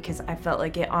special because I felt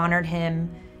like it honored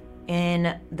him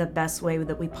in the best way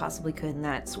that we possibly could, and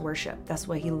that's worship. That's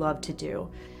what he loved to do.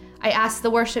 I asked the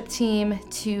worship team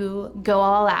to go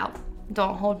all out.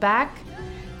 Don't hold back.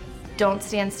 Don't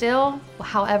stand still.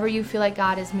 However you feel like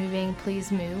God is moving,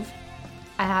 please move.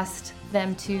 I asked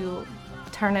them to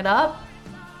turn it up.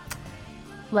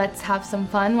 Let's have some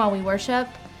fun while we worship.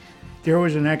 There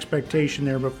was an expectation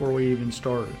there before we even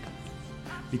started,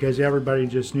 because everybody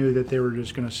just knew that they were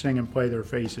just going to sing and play their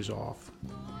faces off.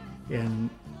 And,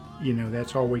 you know,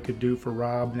 that's all we could do for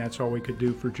Rob, and that's all we could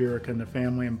do for Jerica and the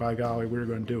family, and by golly, we were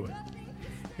going to do it.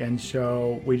 And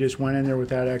so we just went in there with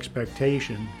that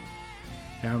expectation,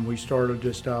 and we started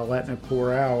just letting it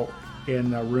pour out,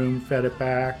 and the room fed it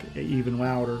back even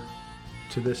louder.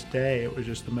 To this day, it was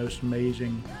just the most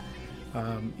amazing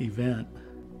event.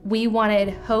 We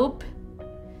wanted hope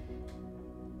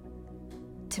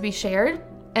to be shared,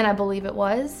 and I believe it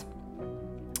was.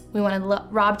 We wanted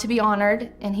Rob to be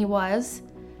honored, and he was.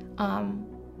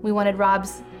 We wanted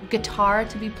Rob's guitar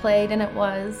to be played, and it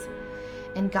was.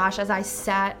 And gosh, as I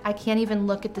sat, I can't even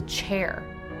look at the chair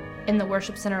in the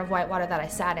worship center of Whitewater that I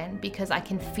sat in, because I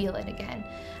can feel it again.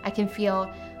 I can feel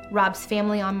Rob's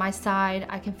family on my side.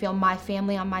 I can feel my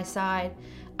family on my side.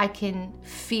 I can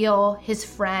feel his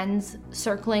friends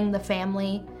circling the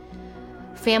family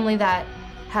that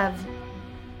have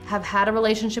had a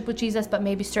relationship with Jesus but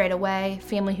maybe strayed away,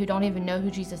 family who don't even know who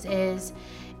Jesus is,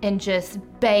 and just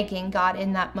begging God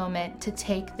in that moment to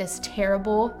take this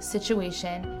terrible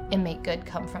situation and make good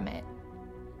come from it.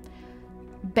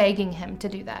 Begging him to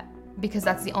do that, because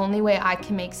that's the only way I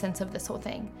can make sense of this whole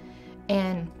thing.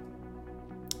 And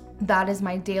that is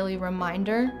my daily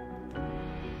reminder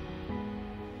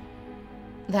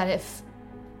that if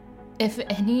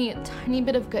any tiny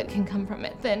bit of good can come from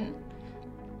it, then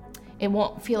it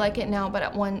won't feel like it now, but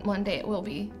at one day it will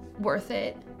be worth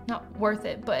it. Not worth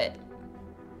it, but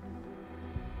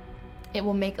it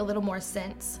will make a little more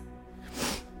sense.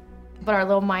 But our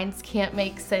little minds can't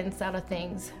make sense out of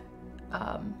things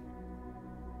that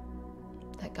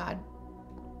God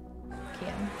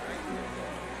can.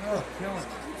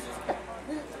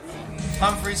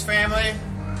 Humphreys family,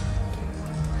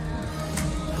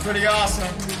 pretty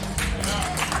awesome.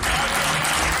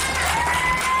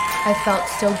 I felt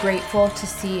so grateful to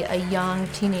see a young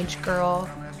teenage girl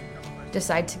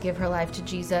decide to give her life to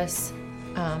Jesus.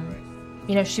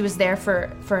 You know, she was there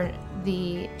for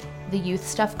the youth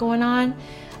stuff going on,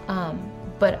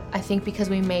 but I think because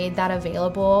we made that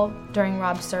available during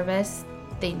Rob's service,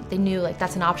 they knew like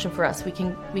that's an option for us. We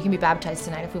can be baptized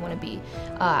tonight if we want to be,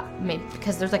 maybe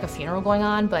because there's like a funeral going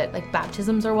on, but like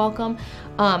baptisms are welcome.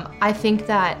 I think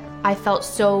that I felt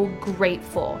so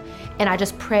grateful, and I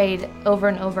just prayed over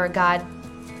and over, God,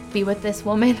 be with this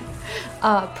woman,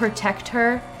 protect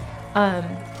her.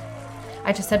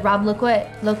 I just said, Rob, look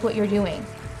what you're doing.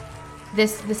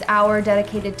 This hour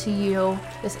dedicated to you,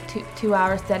 this 2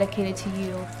 hours dedicated to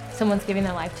you, someone's giving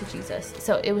their life to Jesus.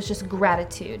 So it was just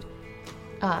gratitude.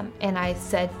 And I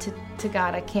said to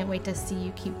God, I can't wait to see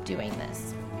you keep doing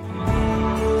this.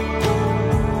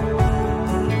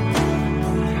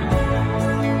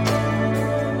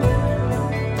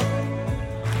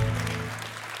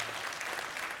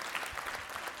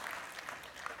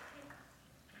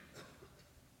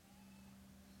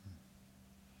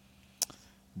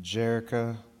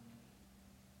 Jerica,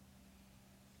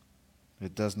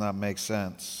 it does not make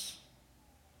sense.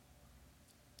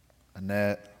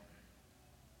 Annette,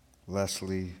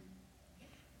 Leslie,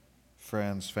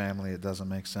 friends, family, it doesn't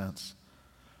make sense.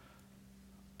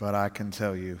 But I can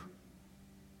tell you,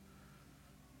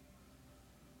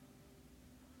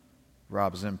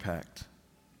 Rob's impact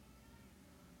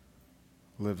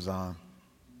lives on.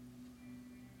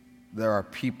 There are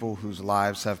people whose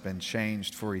lives have been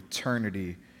changed for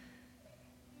eternity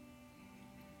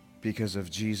because of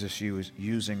Jesus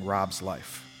using Rob's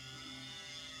life.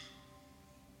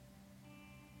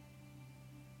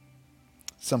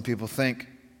 Some people think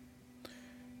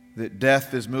that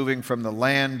death is moving from the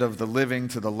land of the living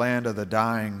to the land of the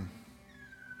dying.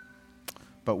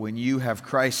 But when you have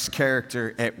Christ's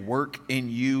character at work in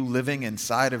you, living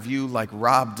inside of you like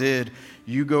Rob did,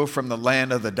 you go from the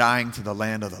land of the dying to the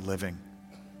land of the living.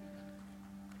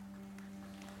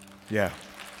 Yeah.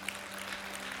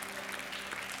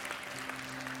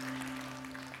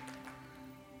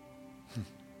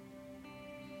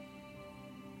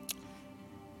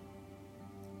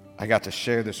 I got to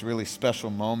share this really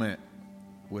special moment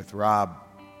with Rob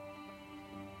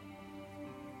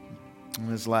in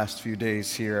his last few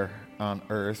days here on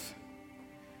earth.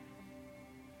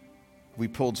 We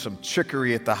pulled some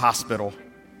trickery at the hospital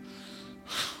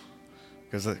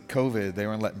because of COVID. They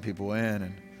weren't letting people in,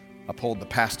 and I pulled the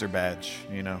pastor badge,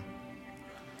 And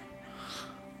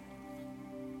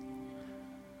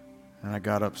I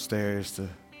got upstairs to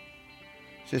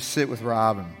just sit with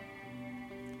Rob and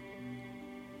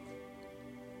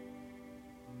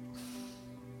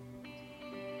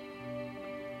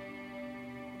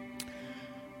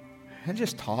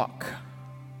just talk.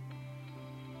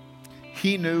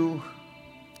 He knew,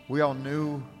 we all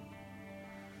knew,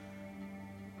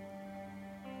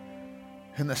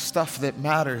 and the stuff that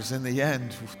matters in the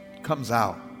end comes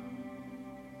out.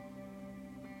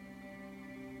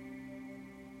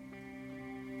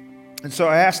 And so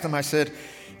I asked him, I said,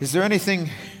 is there anything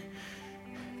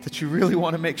that you really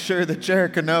want to make sure that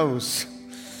Jerica knows?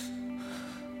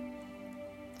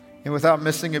 And without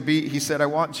missing a beat, he said, I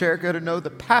want Jerica to know the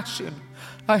passion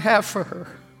I have for her.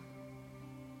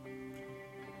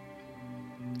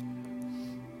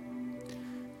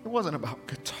 It wasn't about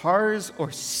guitars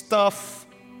or stuff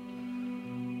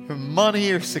or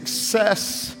money or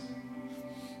success.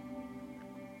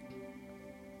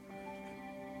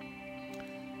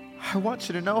 I want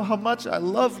you to know how much I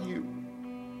love you.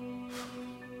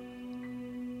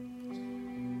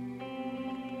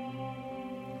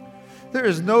 There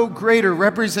is no greater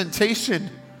representation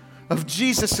of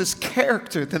Jesus'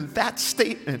 character than that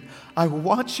statement. I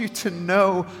want you to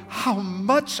know how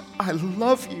much I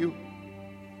love you.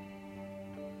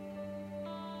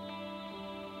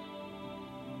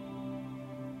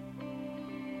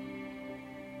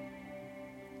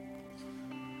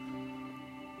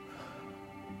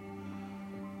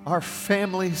 Our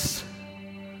families,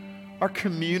 our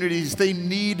communities, they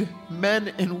need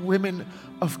men and women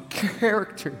of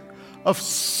character, of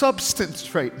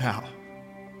substance right now.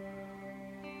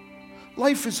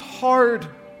 Life is hard.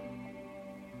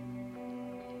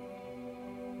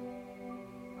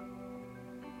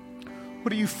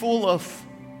 What are you full of?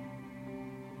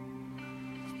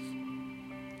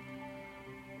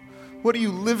 What are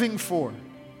you living for?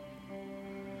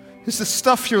 Is the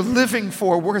stuff you're living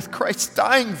for worth Christ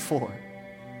dying for?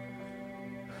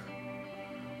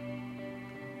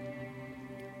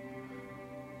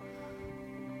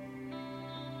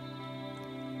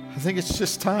 I think it's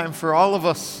just time for all of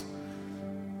us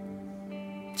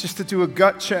just to do a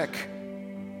gut check,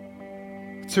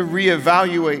 to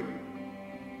reevaluate,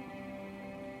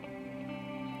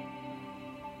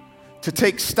 to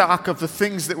take stock of the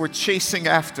things that we're chasing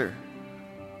after.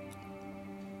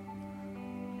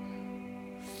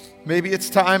 Maybe it's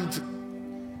time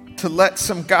to let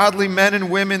some godly men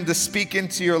and women to speak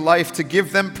into your life, to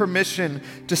give them permission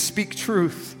to speak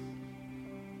truth.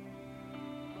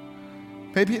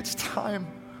 Maybe it's time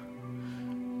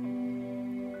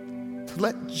to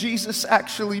let Jesus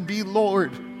actually be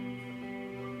Lord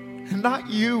and not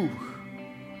you.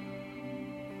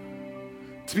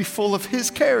 To be full of His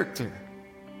character.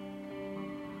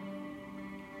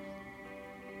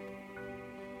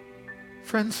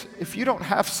 Friends, if you don't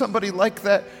have somebody like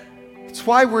that, it's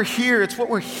why we're here. It's what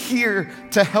we're here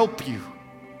to help you.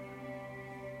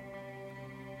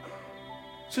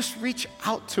 Just reach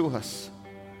out to us.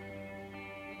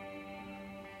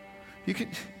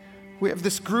 We have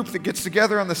this group that gets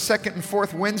together on the second and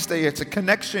fourth Wednesday. It's a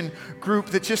connection group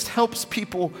that just helps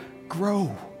people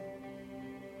grow.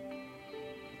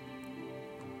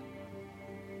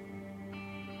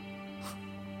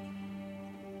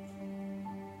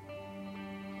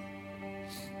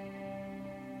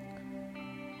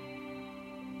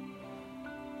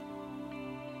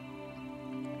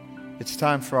 It's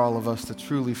time for all of us to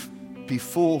truly be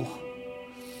full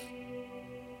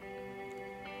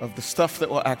of the stuff that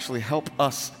will actually help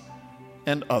us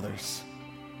and others,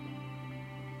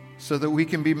 so that we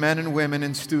can be men and women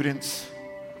and students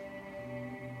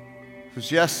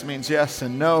whose yes means yes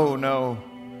and no, no.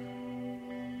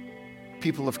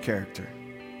 People of character.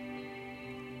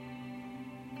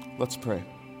 Let's pray.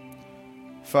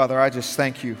 Father, I just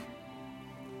thank you.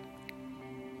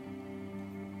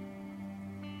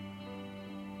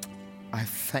 I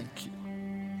thank you.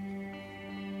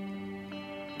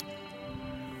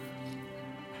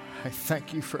 I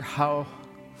thank you for how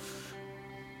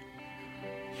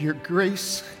your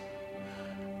grace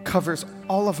covers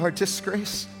all of our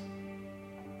disgrace.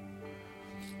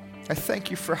 I thank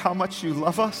you for how much you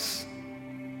love us.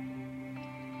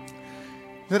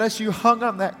 That as you hung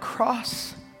on that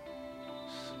cross,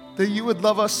 that you would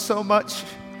love us so much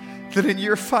that in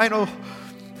your final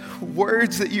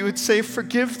words that you would say,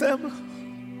 forgive them.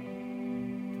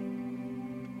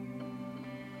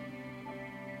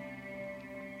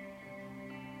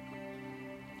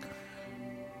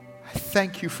 I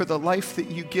thank you for the life that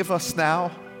you give us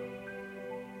now.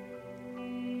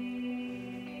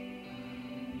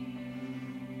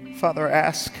 Father, I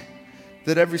ask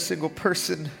that every single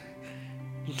person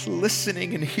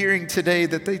listening and hearing today,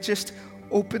 that they just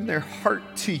open their heart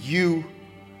to you,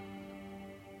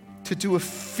 to do a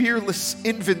fearless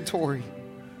inventory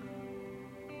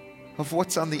of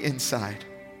what's on the inside.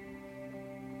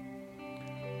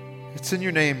 It's in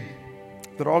your name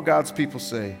that all God's people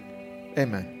say,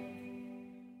 amen.